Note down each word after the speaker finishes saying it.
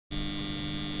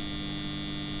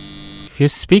your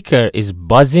speaker is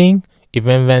buzzing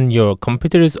even when your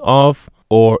computer is off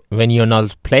or when you're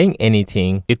not playing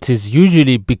anything, it is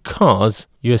usually because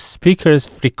your speaker's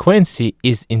frequency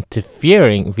is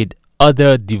interfering with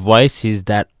other devices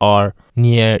that are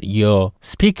near your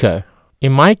speaker.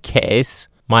 In my case,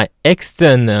 my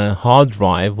external hard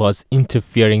drive was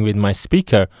interfering with my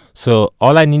speaker, so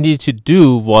all I needed to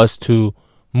do was to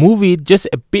move it just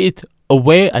a bit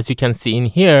away, as you can see in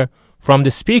here, from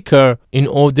the speaker in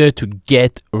order to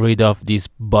get rid of this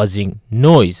buzzing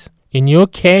noise. In your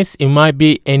case, it might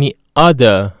be any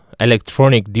other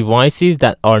electronic devices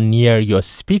that are near your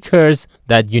speakers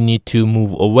that you need to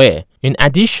move away. In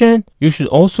addition, you should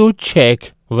also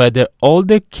check whether all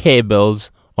the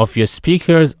cables of your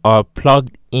speakers are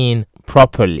plugged in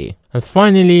properly. And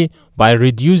finally, by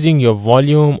reducing your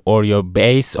volume or your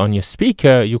bass on your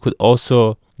speaker, you could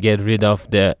also get rid of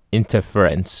the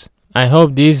interference. I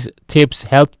hope these tips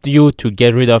helped you to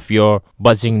get rid of your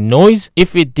buzzing noise.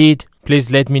 If it did,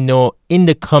 please let me know in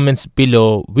the comments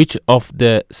below which of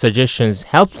the suggestions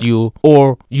helped you,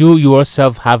 or you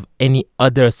yourself have any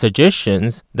other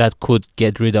suggestions that could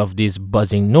get rid of this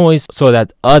buzzing noise so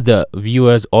that other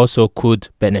viewers also could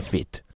benefit.